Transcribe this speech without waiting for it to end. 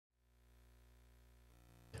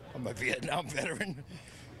I'm a Vietnam veteran,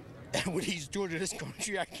 and what he's doing to this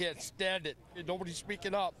country, I can't stand it. And nobody's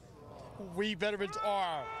speaking up. We veterans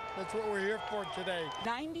are. That's what we're here for today.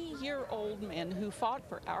 90-year-old men who fought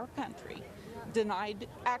for our country denied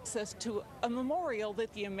access to a memorial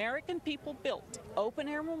that the American people built.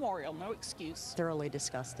 Open-air memorial, no excuse. Thoroughly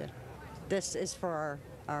disgusted. This is for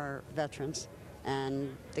our veterans,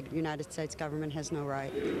 and the United States government has no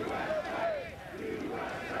right.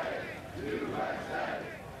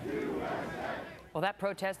 Well, that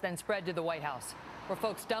protest then spread to the White House, where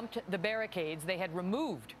folks dumped the barricades they had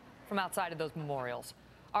removed from outside of those memorials.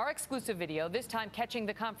 Our exclusive video, this time catching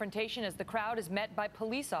the confrontation as the crowd is met by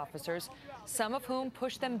police officers, some of whom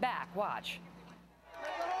push them back. Watch.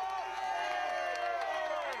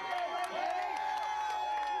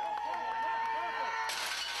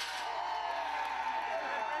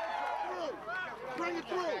 Bring it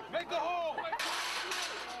through. Make the hole.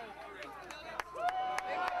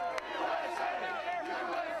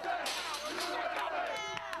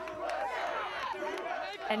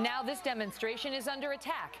 And now this demonstration is under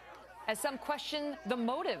attack as some question the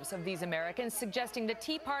motives of these Americans, suggesting the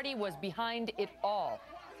Tea Party was behind it all.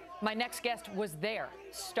 My next guest was there,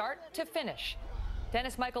 start to finish.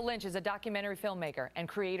 Dennis Michael Lynch is a documentary filmmaker and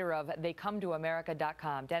creator of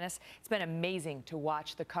TheyComeToAmerica.com. Dennis, it's been amazing to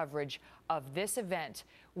watch the coverage of this event,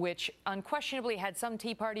 which unquestionably had some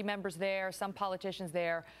Tea Party members there, some politicians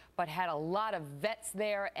there, but had a lot of vets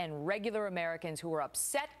there and regular Americans who were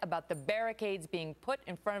upset about the barricades being put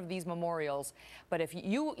in front of these memorials. But if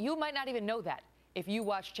you might not even know that if you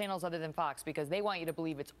watch channels other than Fox, because they want you to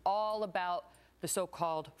believe it's all about the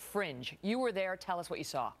so-called fringe. You were there. Tell us what you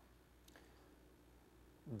saw.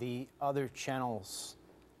 The other channels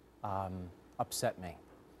upset me.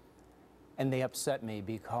 And they upset me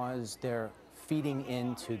because they're feeding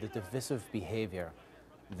into the divisive behavior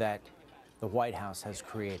that the White House has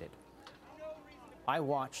created. I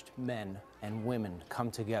watched men and women come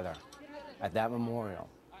together at that memorial.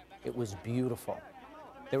 It was beautiful.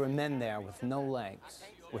 There were men there with no legs,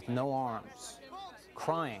 with no arms,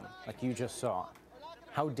 crying like you just saw.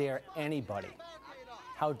 How dare anybody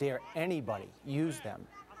use them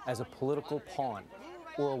as a political pawn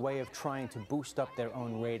or a way of trying to boost up their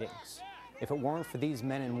own ratings? If it weren't for these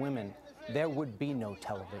men and women, there would be no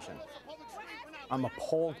television. I'm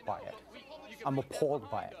appalled by it. I'm appalled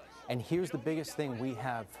by it. And here's the biggest thing we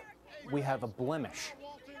have a blemish,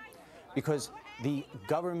 because the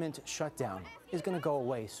government shutdown is going to go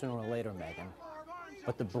away sooner or later, Megyn.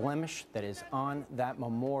 But the blemish that is on that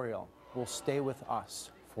memorial will stay with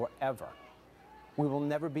us forever. We will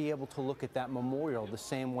never be able to look at that memorial the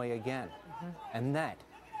same way again. And that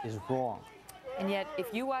is wrong. And yet,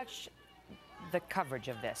 if you watch the coverage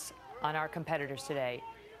of this on our competitors today,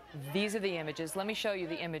 these are the images. Let me show you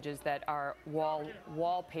the images that are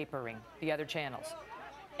wallpapering the other channels.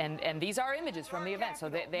 And these are images from the event, so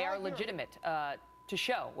they are legitimate to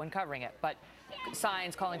show when covering it. But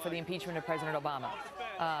signs calling for the impeachment of President Obama,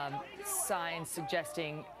 signs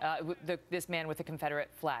suggesting this man with a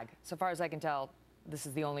Confederate flag. So far as I can tell, this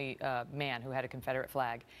is the only man who had a Confederate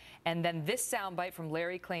flag. And then this soundbite from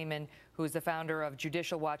Larry Klayman, who is the founder of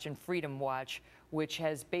Judicial Watch and Freedom Watch, which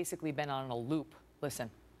has basically been on a loop.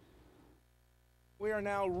 Listen. We are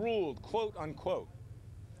now ruled, quote unquote,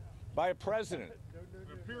 by a president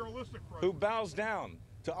who bows down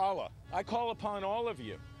to Allah. I call upon all of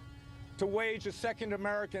you to wage a second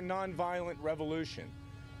American nonviolent revolution,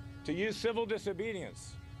 to use civil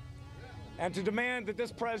disobedience, and to demand that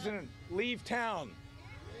this president leave town,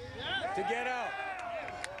 to get out,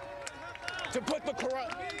 to put the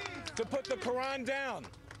Quran down,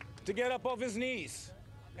 to get up off his knees,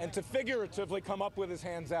 and to figuratively come up with his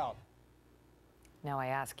hands out. Now I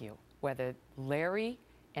ask you whether Larry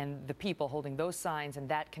and the people holding those signs and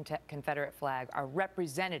that Confederate flag are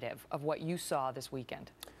representative of what you saw this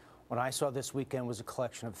weekend. What I saw this weekend was a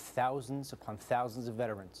collection of thousands upon thousands of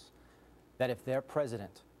veterans that if their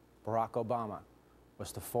president, Barack Obama,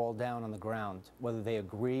 was to fall down on the ground, whether they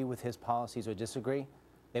agree with his policies or disagree,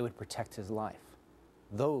 they would protect his life.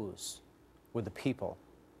 Those were the people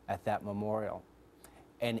at that memorial.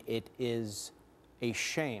 And it is a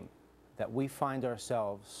shame that we find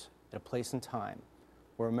ourselves at a place and time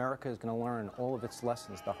where America is going to learn all of its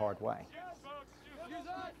lessons the hard way.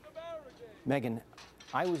 Megyn,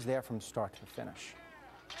 I was there from start to finish.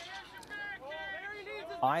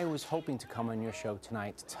 I was hoping to come on your show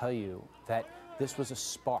tonight to tell you that this was a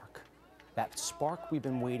spark, that spark we've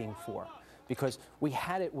been waiting for, because we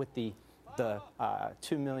had it with the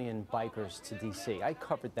 2 million bikers to D.C. I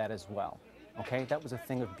covered that as well. Okay, that was a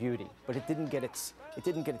thing of beauty, but it didn't get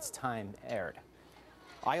its time aired.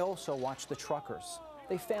 I also watched the truckers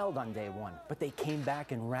They failed on day one, but they came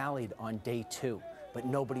back and rallied on day two. But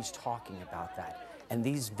nobody's talking about that. And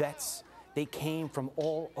these vets, they came from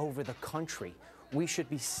all over the country. We should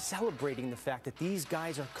be celebrating the fact that these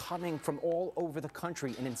guys are coming from all over the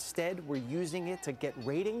country, and instead we're using it to get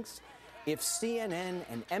ratings. If CNN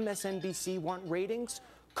and MSNBC want ratings,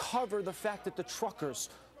 cover the fact that the truckers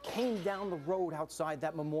came down the road outside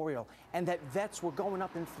that memorial and that vets were going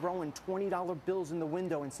up and throwing $20 bills in the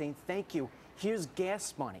window and saying, thank you, here's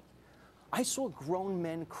gas money. I saw grown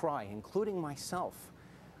men cry, including myself.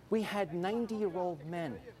 We had 90-year-old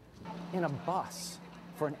men in a bus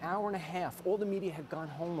for an hour and a half. All the media had gone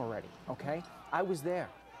home already, okay? I was there.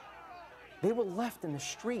 They were left in the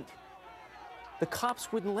street. The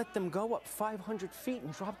cops wouldn't let them go up 500 feet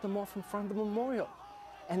and drop them off in front of the memorial.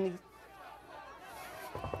 And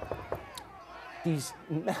these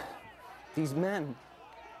men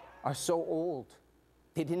are so old,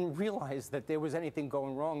 they didn't realize that there was anything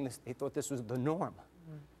going wrong. They thought this was the norm.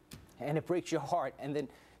 And it breaks your heart. And then,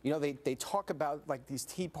 you know, they talk about like these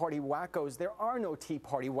Tea Party wackos. There are no Tea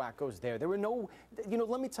Party wackos there. There were no, you know,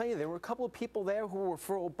 let me tell you, there were a couple of people there who were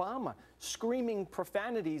for Obama screaming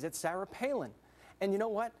profanities at Sarah Palin. And you know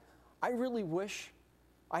what? I really wish,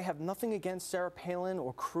 I have nothing against Sarah Palin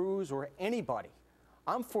or Cruz or anybody.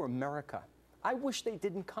 I'm for America. I wish they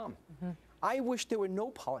didn't come. I wish there were no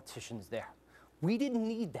politicians there. We didn't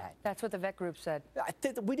need that. That's what the vet group said.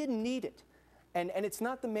 We didn't need it. And it's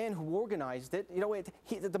not the man who organized it. You know,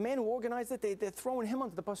 the man who organized it, they're throwing him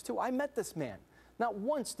under the bus too. I met this man. Not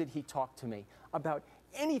once did he talk to me about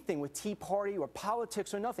anything with Tea Party or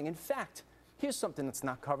politics or nothing. In fact, here's something that's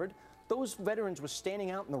not covered. Those veterans were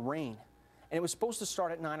standing out in the rain, and it was supposed to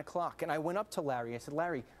start at 9 o'clock. And I went up to Larry. I said,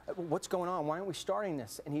 Larry, what's going on? Why aren't we starting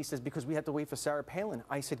this? And he says, because we had to wait for Sarah Palin.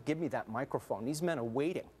 I said, give me that microphone. These men are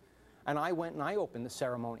waiting. And I went and I opened the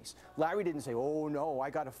ceremonies. Larry didn't say, oh, no, I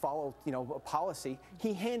got to follow, you know, a policy.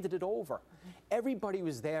 He handed it over. Everybody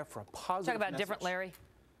was there for a positive Talk about message. Different Larry?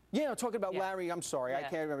 Yeah, I'm talking about Larry. I'm sorry. I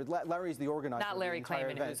can't remember. Larry's the organizer. Not Larry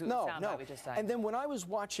Klayman, who's the soundbite we just said. And then when I was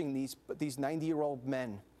watching these 90-year-old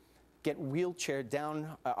men get wheelchaired down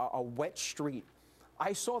a wet street,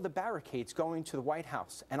 I saw the barricades going to the White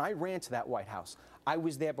House, and I ran to that White House. I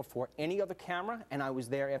was there before any other camera, and I was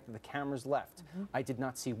there after the cameras left. I did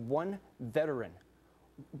not see one veteran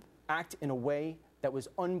act in a way that was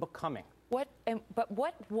unbecoming. But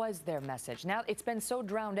what was their message? Now, it's been so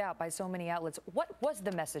drowned out by so many outlets. What was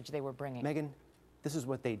the message they were bringing? Megyn, this is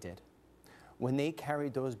what they did. When they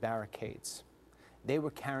carried those barricades, they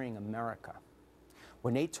were carrying America.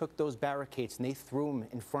 When they took those barricades and they threw them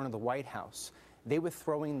in front of the White House, they were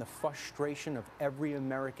throwing the frustration of every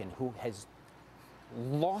American who has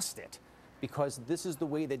lost it, because this is the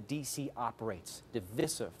way that D.C. operates,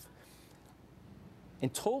 divisive.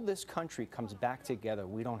 Until this country comes back together,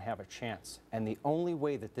 we don't have a chance. And the only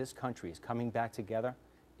way that this country is coming back together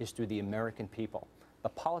is through the American people. The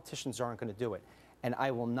politicians aren't going to do it. And I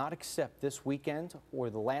will not accept this weekend or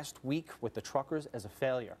the last week with the truckers as a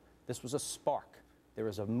failure. This was a spark. There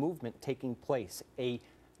is a movement taking place, a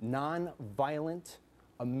non-violent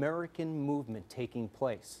American movement taking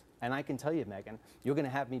place. And I can tell you, Megyn, you're going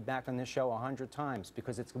to have me back on this show 100 times,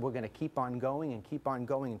 because we're going to keep on going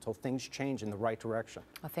until things change in the right direction.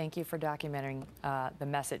 Well, thank you for documenting the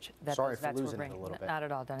message that Sorry those vets for were losing it bringing. a little bit. Not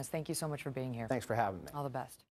at all, Dennis. Thank you so much for being here. Thanks for having me. All the best.